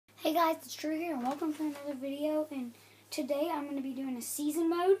Hey guys, it's Drew here and welcome to another video, and today I'm going to be doing a season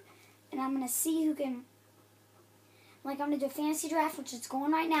mode and I'm going to see who can, I'm going to do a fantasy draft, which is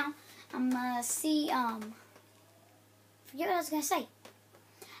going right now. I'm going to see, forget what I was going to say.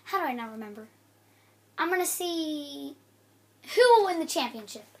 How do I not remember? I'm going to see who will win the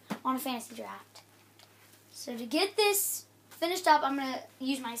championship on a fantasy draft. So to get this finished up, I'm going to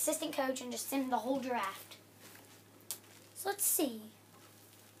use my assistant coach and just send the whole draft. So let's see.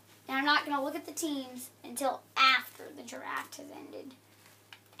 And I'm not going to look at the teams until after the draft has ended.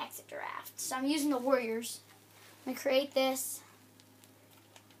 Exit draft. So I'm using the Warriors. I'm going to create this.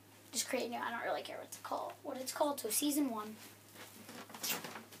 Just create new. I don't really care what it's called. So season 1.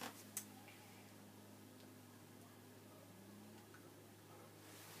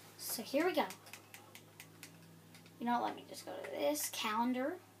 So here we go. You know what? Let me just go to this.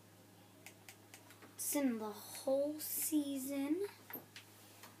 Calendar. Send the whole season.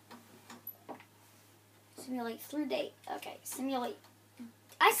 Simulate through date. Okay, simulate.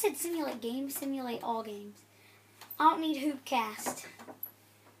 I said simulate games, simulate all games. I don't need Hoopcast.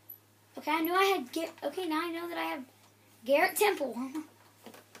 Okay, I knew I had okay, now I know that I have Garrett Temple.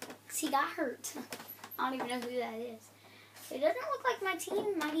 Cause he got hurt. I don't even know who that is. It doesn't look like my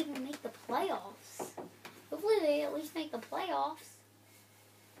team might even make the playoffs. Hopefully they at least make the playoffs.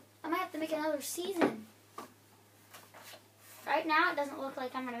 I might have to make another season. Right now it doesn't look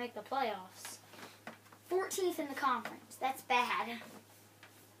like I'm gonna make the playoffs. 14th in the conference. That's bad.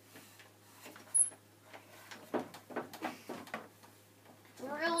 It's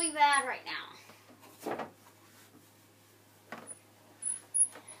really bad right now.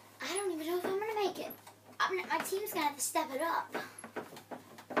 I don't even know if I'm going to make it. My team's going to have to step it up.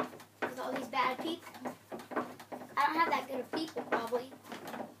 With all these bad people. I don't have that good of people, probably.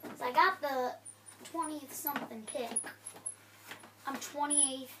 So I got the 20th something pick. I'm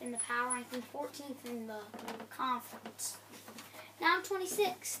 28th in the power ranking, 14th in the conference. Now I'm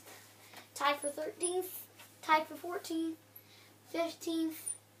 26th. Tied for 13th, tied for 14th, 15th.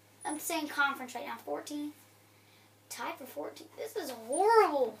 I'm saying conference right now, 14th. Tied for 14th. This is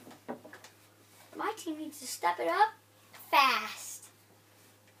horrible. My team needs to step it up fast.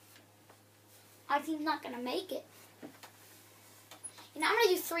 My team's not going to make it. And I'm going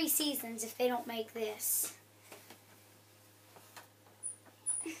to do 3 seasons if they don't make this.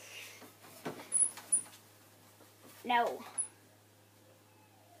 No.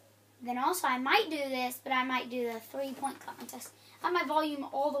 Then also I might do this, but I might do the 3-point contest. I have my volume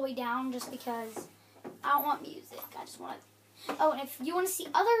all the way down just because I don't want music. I just want to... Oh, and if you want to see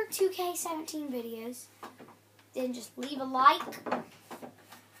other 2K17 videos, then just leave a like.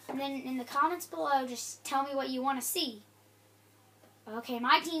 And then in the comments below, just tell me what you want to see. Okay,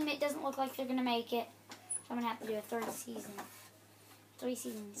 my team, it doesn't look like they're going to make it. So I'm going to have to do a 3rd season. 3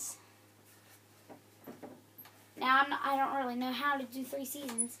 seasons. Now, I don't really know how to do 3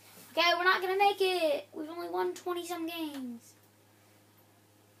 seasons. Okay, we're not going to make it. We've only won 20-some games.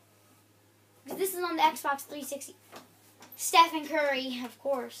 This is on the Xbox 360. Stephen Curry, of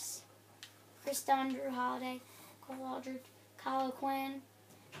course. Chris Dunn, Drew Holiday, Cole Aldridge, Kyle Quinn.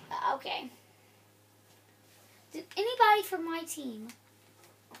 Okay. Did anybody from my team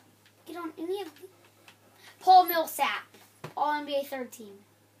get on any of these? Paul Millsap, All-NBA 3rd team.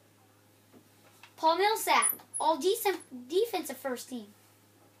 Paul Millsap, all defensive 1st team.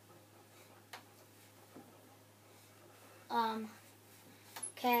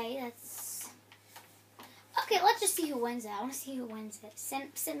 Okay, that's... Okay, let's just see who wins it. I want to see who wins it.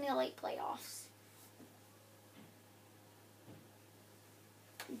 Simulate playoffs.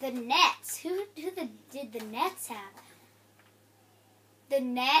 The Nets. Who did the Nets have? The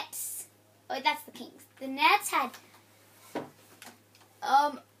Nets... Oh, that's the Kings. The Nets had...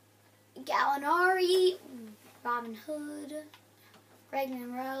 Gallinari, Robin Hood, Greg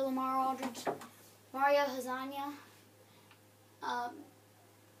Monroe, Lamar Aldridge, Mario Hezonja. I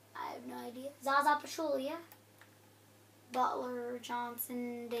have no idea. Zaza Pachulia, Butler,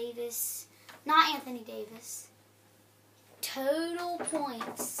 Johnson, Davis, not Anthony Davis. Total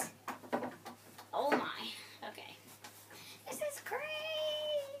points. Oh my. Okay. This is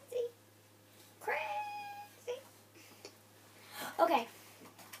crazy. Crazy. Okay.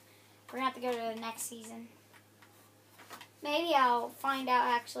 We're going to have to go to the next season. Maybe I'll find out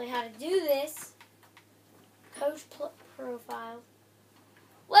actually how to do this. Coach profile.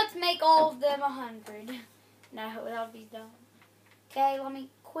 Let's make all of them 100. No, that would be dumb. Okay, let me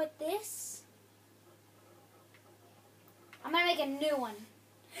quit this. I'm going to make a new one.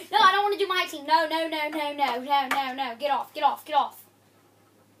 No, I don't want to do my team. No. Get off. Get off.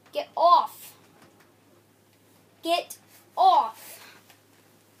 Get off.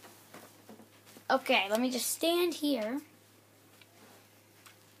 Okay, let me just stand here.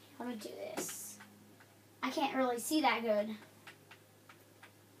 Let me do this. I can't really see that good.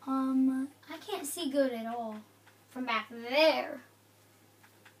 I can't see good at all from back there.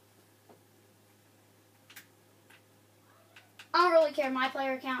 I don't really care. My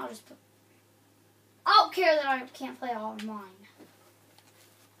player account, I don't care that I can't play all of mine.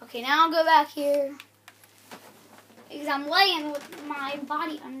 Okay, now I'll go back here. Because I'm laying with my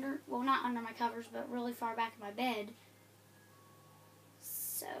body under, well, not under my covers, but really far back in my bed.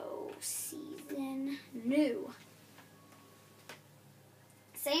 So, season new.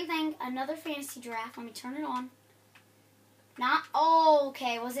 Same thing, another fantasy draft. Let me turn it on. Not, oh,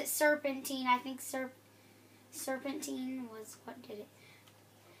 okay, was it Serpentine? I think Serpentine was what did it.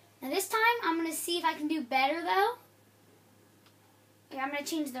 Now this time, I'm going to see if I can do better, though. Okay, I'm going to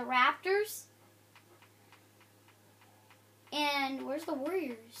change the Raptors. And where's the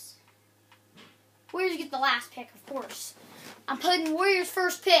Warriors? Warriors get the last pick, of course. I'm putting Warriors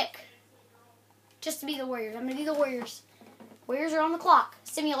first pick. Just to be the Warriors. I'm going to do the Warriors. Warriors are on the clock.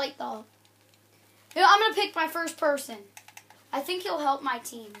 Simulate though. You know, I'm going to pick my first person. I think he'll help my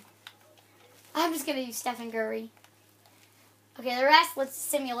team. I'm just going to use Stephen Curry. Okay, the rest, let's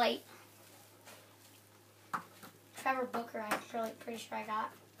simulate. Trevor Booker, I'm really pretty sure I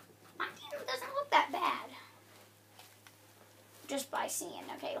got. My team doesn't look that bad. Just by seeing.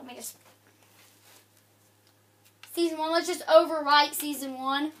 Okay, let me just... Season 1, let's just overwrite Season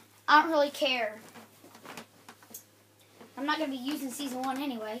 1. I don't really care. I'm not going to be using Season 1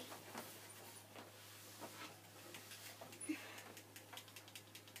 anyway.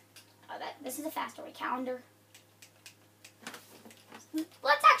 Oh, this is a faster way calendar.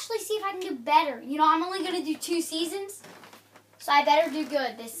 Let's actually see if I can do better. You know, I'm only going to do 2 seasons, so I better do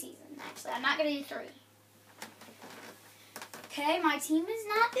good this season, actually. I'm not going to do 3. Okay, my team is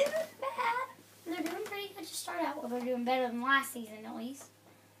not doing bad. They're doing pretty good to start out. Well, they're doing better than last season, at least.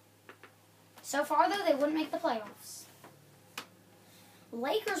 So far, though, they wouldn't make the playoffs.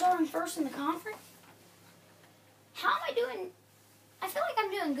 Lakers are in first in the conference. How am I doing? I feel like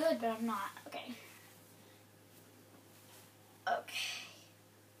I'm doing good, but I'm not. Okay. Okay.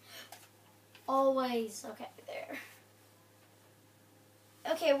 Always. Okay, there.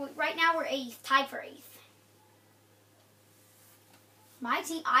 Okay, right now we're 8th. Tied for 8th. My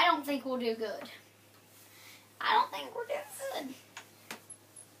team, I don't think we'll do good. I don't think we're doing good.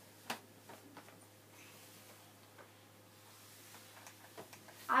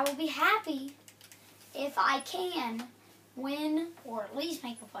 I will be happy if I can win or at least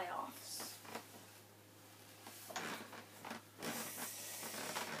make the playoffs.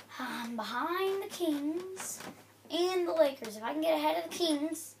 I'm behind the Kings and the Lakers. If I can get ahead of the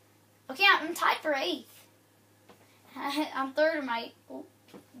Kings. Okay, I'm tied for 8th. I'm 3rd in my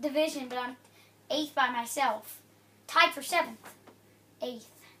division, but I'm 8th by myself. Tied for 7th. 8th.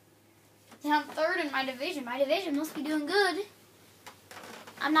 And I'm 3rd in my division. My division must be doing good.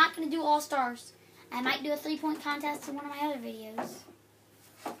 I'm not going to do All-Stars. I might do a 3-point contest in one of my other videos.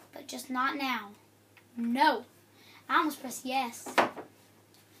 But just not now. No. I almost pressed yes.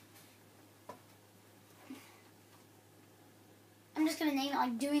 I'm just going to name it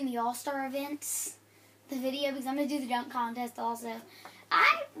like doing the All-Star events. The video, because I'm going to do the dunk contest also.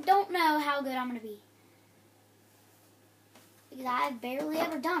 I don't know how good I'm going to be. Because I've barely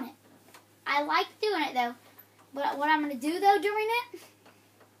ever done it. I like doing it though. But what I'm going to do though during it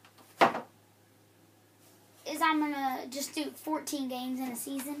is I'm going to just do 14 games in a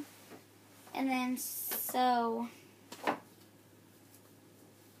season. And then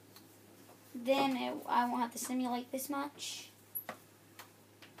I won't have to simulate this much.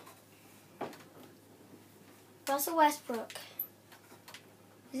 Russell Westbrook.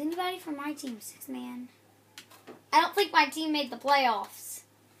 Is anybody from my team 6-man? I don't think my team made the playoffs.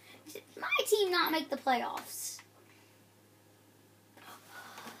 Did my team not make the playoffs?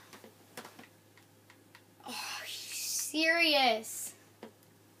 Oh, are you serious?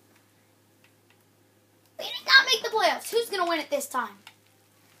 We did not make the playoffs. Who's going to win it this time?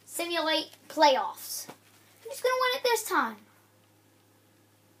 Simulate playoffs. Who's going to win it this time?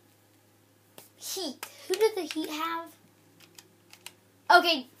 Heat. Who did the Heat have?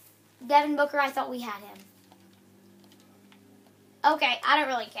 Okay, Devin Booker, I thought we had him. Okay, I don't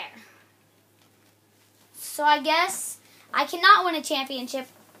really care. So I guess I cannot win a championship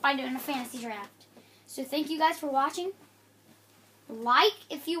by doing a fantasy draft. So thank you guys for watching. Like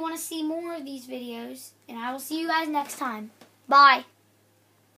if you want to see more of these videos. And I will see you guys next time. Bye.